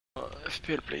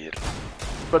FPL player.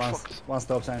 But One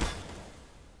stop sign.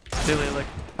 still like.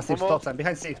 Stop sign.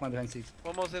 Behind 6, man, behind 6.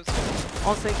 One more save.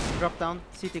 On 6, drop down,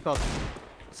 CT cut.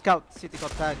 Scout, CT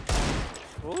cut tag.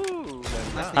 Ooh,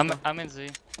 I'm in Z.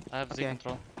 I have Z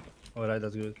control. Alright,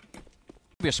 that's good.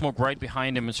 Be a smoke right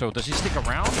behind him, and so does he stick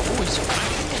around? Oh, he's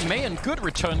flashing in May, and good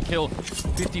return kill.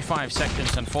 55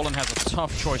 seconds, and Fallen has a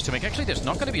tough choice to make. Actually, there's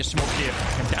not going to be a smoke here,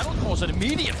 and that'll cause an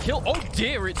immediate kill. Oh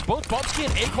dear, it's both Bobsky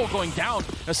and Echo going down.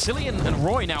 Asilian and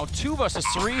Roy now 2 versus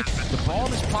 3. The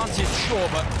bomb is planted, sure,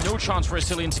 but no chance for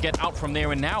Asilian to get out from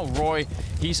there. And now Roy,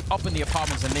 he's up in the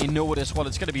apartments, and they know it as well.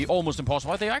 It's going to be almost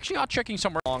impossible. They actually are checking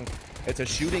somewhere. It's a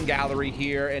shooting gallery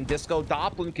here, and Disco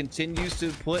Doppelin continues to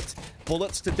put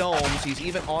bullets to domes. He's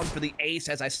even on for the ace.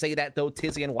 As I say that, though,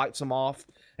 Tizian wipes him off,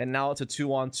 and now it's a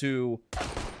 2-on-2.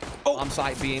 Bomb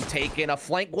site being taken. A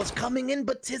flank was coming in,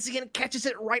 but Tizian catches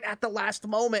it right at the last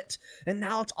moment. And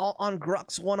now it's all on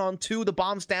Grux, 1-on-2. The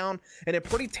bomb's down in a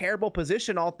pretty terrible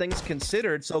position, all things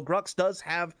considered. So Grux does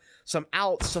have some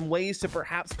outs, some ways to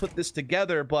perhaps put this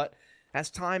together, but as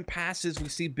time passes, we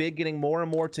see Big getting more and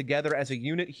more together as a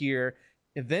unit here.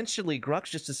 Eventually, Grux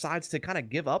just decides to kind of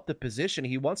give up the position.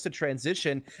 He wants to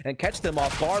transition and catch them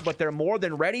off guard, but they're more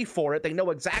than ready for it. They know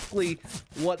exactly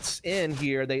what's in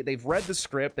here. They've read the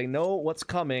script. They know what's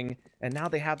coming, and now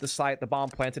they have the site, the bomb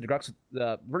planted. Grux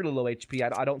with really low HP.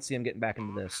 I don't see him getting back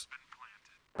into this.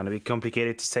 Gonna be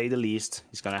complicated to say the least.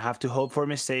 He's gonna have to hope for a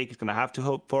mistake. He's gonna have to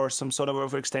hope for some sort of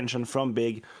overextension from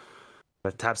Big.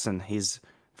 But Tapson, he's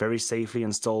very safely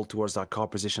installed towards that car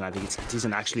position. I think it's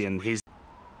isn't actually in his.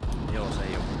 Joo, se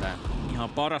ei oo mitään. Ihan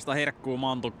parasta herkkuu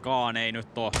mantukkaan ei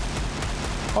nyt oo.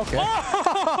 Okei.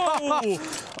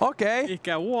 Okei.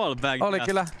 Mikä wallbang. Oli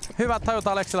kyllä hyvä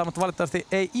tajuta Aleksilla, mutta valitettavasti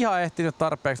ei ihan ehtinyt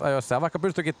tarpeeksi ajoissa. Ja vaikka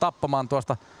pystyikin tappamaan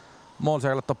tuosta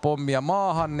Molserille tuon pommia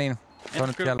maahan, niin se on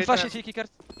nyt vielä. Flash is kicker.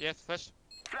 Yes, flash.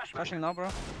 Flashing now, bro.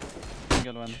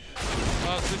 Single one.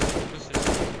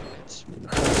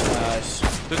 Nice.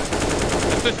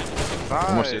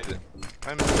 More city.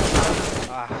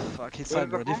 Fuck, hit side,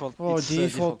 bro. Default. Oh,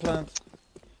 default plant.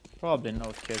 Probably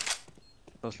no kick.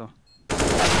 So slow.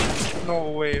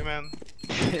 No way, man.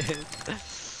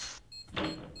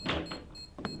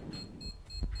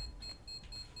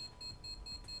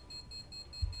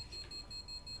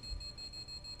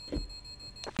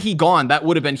 He gone, that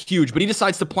would have been huge, but he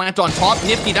decides to plant on top.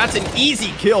 Nifty, that's an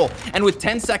easy kill. And with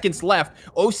 10 seconds left,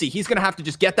 Osi, he's gonna have to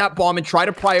just get that bomb and try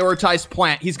to prioritize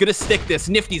plant. He's gonna stick this.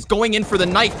 Nifty's going in for the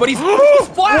knife, but he's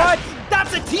flashed.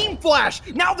 That's a team flash.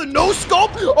 Now the no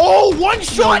scope. Oh, one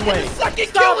shot and the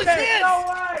second kill is his.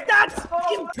 That's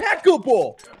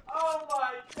impeccable. Oh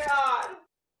my god.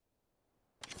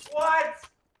 What?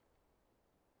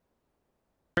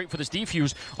 Great for this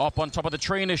defuse. Up on top of the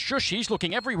train is Shush. He's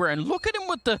looking everywhere, and look at him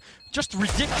with the just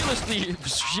ridiculously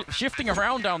shifting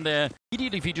around down there.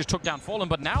 Immediately if he just took down Fallen,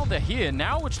 but now they're here.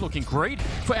 Now it's looking great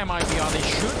for MIBR. They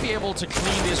should be able to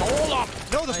clean this all up.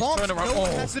 No, the bomb. No,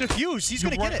 that's the defuse. He's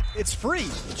gonna get it. It's free.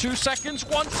 2 seconds,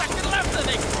 1 second left, and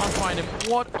they can't find him.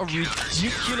 What a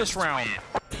ridiculous round.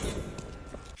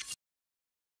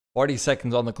 40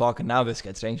 seconds on the clock, and now this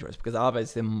gets dangerous because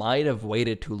Aves, they might have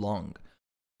waited too long.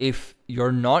 If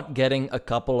you're not getting a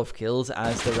couple of kills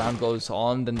as the round goes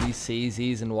on, then these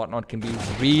CZs and whatnot can be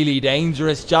really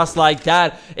dangerous. Just like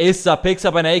that, Issa picks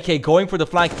up an AK going for the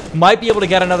flank, might be able to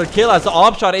get another kill as the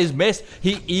Oddshot is missed.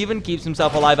 He even keeps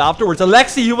himself alive afterwards.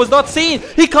 Alexi, who was not seen,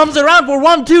 he comes around for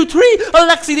 1, 2, 3.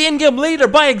 Alexi, the in-game leader,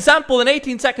 by example, in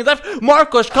 18 seconds left.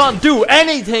 Marcos can't do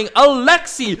anything.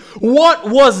 Alexi, what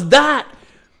was that?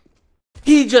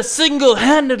 He just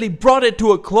single-handedly brought it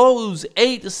to a close.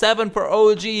 8-7 for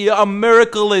OG. A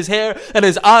miracle. His hair and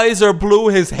his eyes are blue.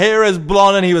 His hair is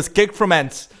blonde, and he was kicked from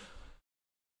Ents.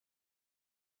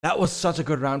 That was such a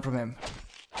good round from him.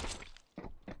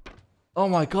 Oh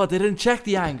my god, they didn't check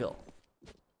the angle.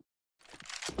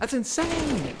 That's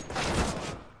insane.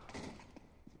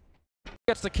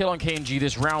 Gets the kill on KNG.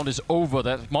 This round is over.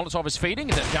 That Molotov is fading.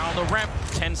 They're down the ramp.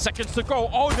 10 seconds to go.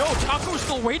 Oh no, Taco's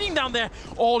still waiting down there.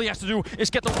 All he has to do is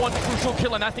get the one crucial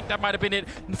kill, and I think that might have been it.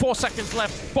 4 seconds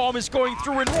left. Bomb is going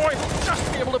through, and Roy just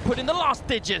to be able to put in the last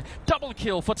digit. Double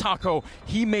kill for Taco.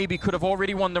 He maybe could have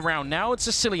already won the round. Now it's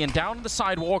Sicilian down the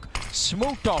sidewalk,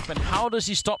 smoked off, and how does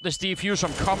he stop this defuse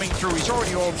from coming through? He's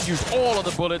already used all of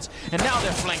the bullets, and now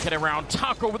they're flanking around.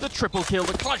 Taco with the triple kill,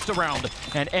 the clutch round,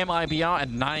 and MIBR at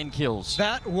 9 kills.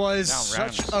 That was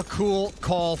such a cool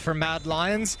call for Mad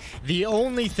Lions. The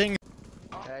only thing...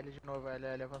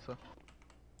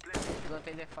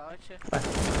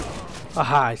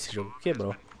 Ah, esse jogo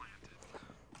quebrou.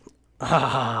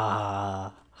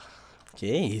 Ah, que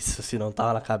isso, se não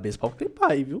tava na cabeça, pode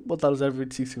clipar aí, viu? Botar no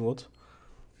 0,25 segundos.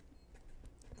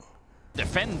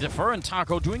 defend. Fur and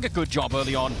Taco doing a good job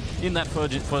early on in that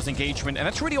first engagement, and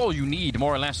that's really all you need,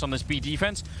 more or less, on this B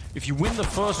defense. If you win the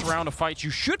first round of fights, you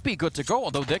should be good to go,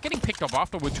 although they're getting picked up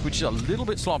afterwards, which is a little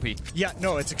bit sloppy. Yeah,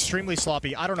 no, it's extremely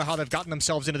sloppy. I don't know how they've gotten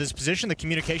themselves into this position. The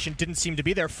communication didn't seem to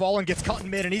be there. Fallen gets caught in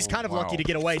mid, and he's kind of lucky to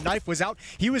get away. Knife was out.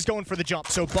 He was going for the jump.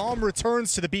 So Bomb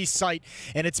returns to the B site,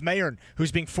 and it's Mayern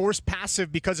who's being forced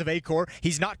passive because of Acor.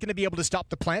 He's not going to be able to stop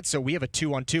the plant, so we have a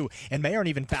 2-on-2. And Mayern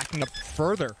even backing up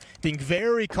further, being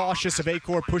very cautious of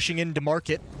Acor pushing into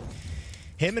market.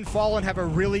 Him and Fallen have a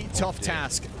really tough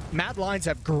task. Mad Lions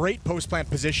have great post-plant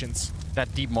positions.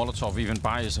 That deep Molotov even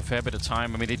buys a fair bit of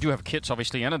time. I mean, they do have kits,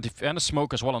 obviously, and a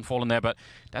smoke as well on Fallen there, but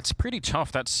that's pretty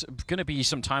tough. That's going to be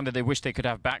some time that they wish they could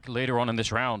have back later on in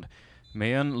this round.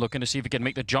 Mayan looking to see if he can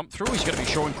make the jump through. He's going to be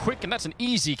showing quick, and that's an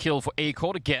easy kill for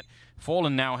Acor to get.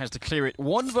 Fallen now has to clear it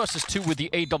 1 versus 2 with the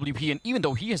AWP, and even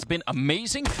though he has been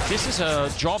amazing, this is a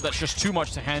job that's just too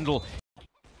much to handle.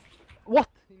 What?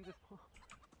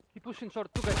 He pushing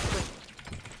short, 2 guys.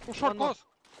 Oh, short, boss.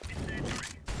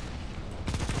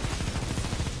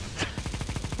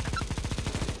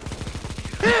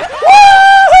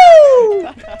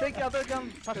 Take other gun,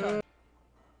 Pasha.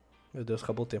 Meu Deus,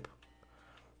 acabou o tempo.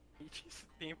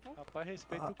 Tempo? Rapaz,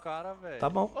 respeita o cara, velho. Tá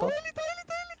bom, tá.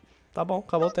 Tá bom,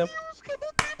 acabou o tempo.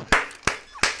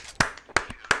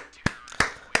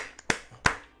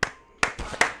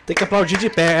 Tem que aplaudir de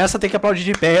pé, essa tem que aplaudir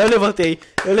de pé. Eu levantei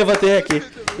aqui.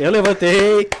 Eu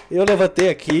levantei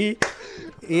aqui.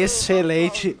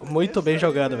 Excelente, muito bem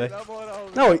jogado, velho.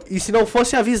 Não, e se não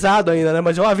fosse avisado ainda, né?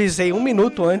 Mas eu avisei 1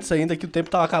 minuto antes ainda que o tempo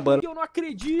tava acabando. Eu não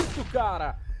acredito,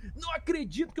 cara. Não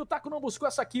acredito que o Taco não buscou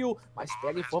essa kill. Mas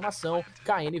pega a informação.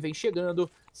 KN vem chegando.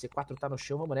 C4 tá no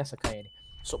chão, vamos nessa, KN.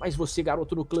 Sou mais você,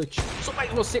 garoto, no clutch. Sou mais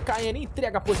você, KN.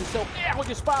 Entrega a posição. Erra o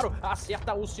disparo.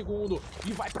 Acerta o segundo.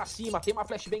 E vai pra cima. Tem uma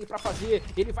flashbang pra fazer.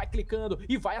 Ele vai clicando.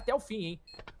 E vai até o fim, hein.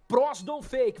 Pros don't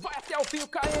fake. Vai até o fim o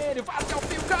KN. Vai até o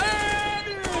fim o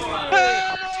KN.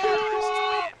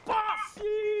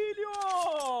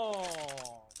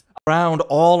 Round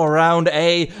all around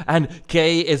A, and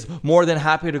K is more than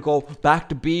happy to go back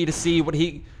to B to see what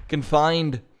he can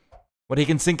find, what he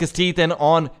can sink his teeth in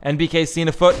on NBK seen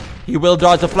a foot. He will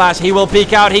dodge the flash, he will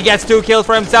peek out, he gets 2 kills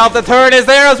for himself, the third is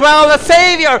there as well, the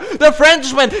savior, the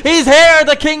Frenchman, he's here,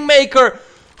 the kingmaker,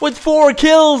 with 4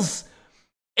 kills.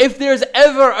 If there's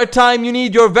ever a time you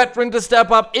need your veteran to step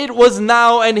up, it was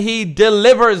now, and he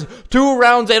delivers. 2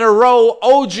 rounds in a row,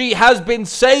 OG has been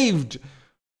saved.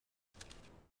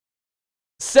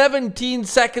 17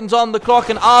 seconds on the clock,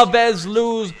 and Aves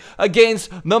lose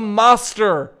against the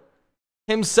master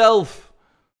himself.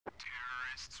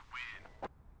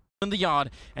 In the yard,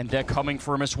 and they're coming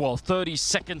for him as well. 30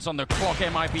 seconds on the clock.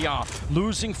 MIBR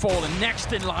losing Fallen.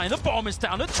 Next in line, the bomb is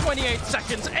down at 28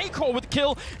 seconds. Acor with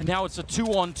kill, and now it's a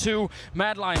 2-on-2.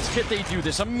 Mad Lions, can they do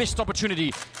this? A missed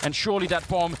opportunity, and surely that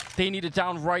bomb, they need it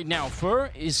down right now.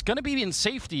 Fur is gonna be in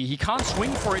safety. He can't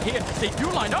swing for it here. They do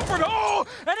line up for it. Oh,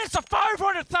 and it's a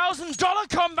 $500,000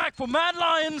 comeback for Mad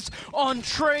Lions on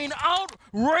Train.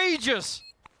 Outrageous.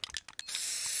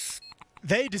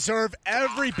 They deserve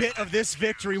every bit of this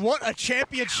victory. What a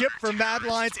championship for Mad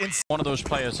Lions. One of those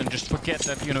players and just forget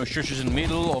that, you know, Shush is in the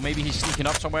middle, or maybe he's sneaking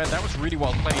up somewhere. That was really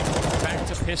well played. Back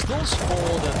to pistols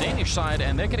for the Danish side,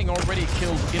 and they're getting already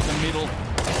killed in the middle.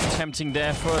 Tempting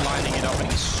there for lining it up, and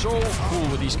he's so cool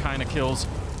with these kind of kills.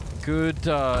 Good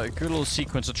little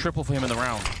sequence, a triple for him in the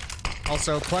round.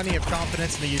 Also, plenty of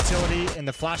confidence in the utility and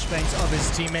the flashbangs of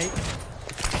his teammate.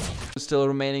 Still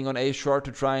remaining on A short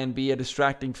to try and be a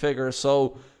distracting figure,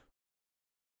 so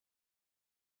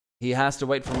he has to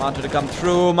wait for Manto to come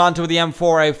through. Manto with the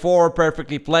M4A4,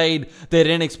 perfectly played. They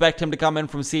didn't expect him to come in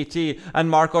from CT, and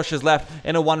Marcos is left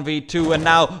in a 1v2, and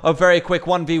now a very quick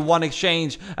 1v1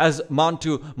 exchange as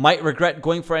Manto might regret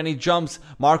going for any jumps.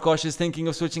 Marcos is thinking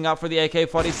of switching out for the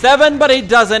AK-47, but he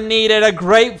doesn't need it. A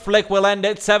great flick will end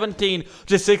it,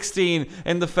 17-16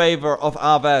 in the favor of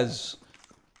Aves.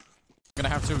 Gonna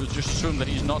have to just assume that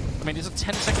he's not. I mean, it's a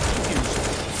 10-second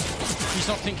defuse. He's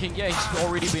not thinking, yeah, he's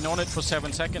already been on it for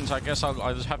 7 seconds. I guess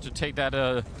I'll just have to take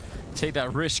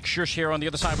that risk. Shush here on the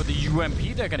other side with the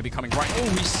UMP. They're gonna be coming right. Oh,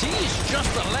 he sees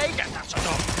just the leg, and that's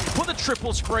enough. Put the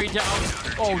triple spray down.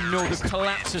 Oh no, the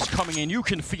collapse is coming in. You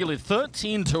can feel it.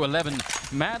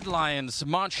 13-11. Mad Lions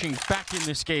marching back in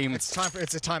this game. It's time for.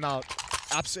 It's a timeout.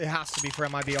 Absolutely, it has to be for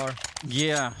MIBR.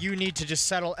 Yeah. You need to just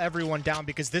settle everyone down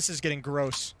because this is getting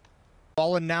gross.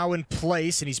 Fallen now in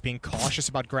place, and he's being cautious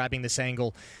about grabbing this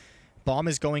angle. Bomb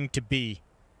is going to be.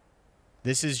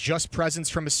 This is just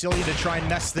presence from Acilia to try and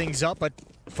mess things up, but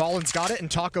Fallen's got it, and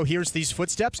Taco hears these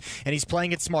footsteps, and he's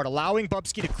playing it smart, allowing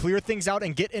Bubsky to clear things out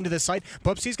and get into the site.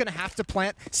 Bubsky's going to have to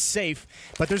plant safe,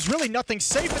 but there's really nothing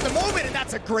safe at the moment, and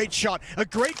that's a great shot. A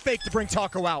great fake to bring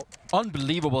Taco out.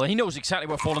 Unbelievable. He knows exactly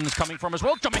where Fallen is coming from as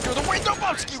well. Jumping through the window,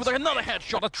 Bubsky with another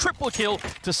headshot, a triple kill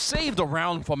to save the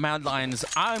round for Mad Lions.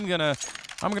 I'm gonna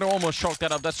almost chalk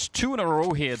that up. That's 2 in a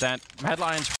row here that Mad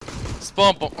Lions...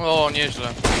 Spawn bomb. O,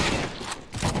 nieźle.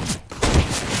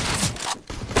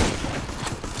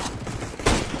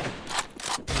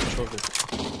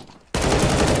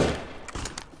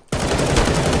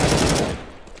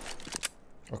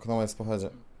 Okno jest po headzie.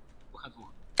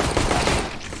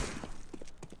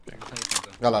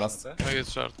 Gala raz. No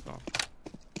jest żartko.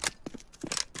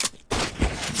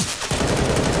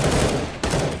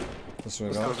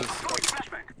 Zaszuję go.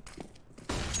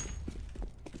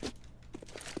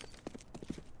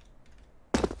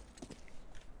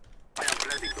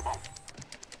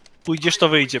 Pójdziesz, to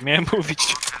wyjdzie, miałem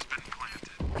mówić.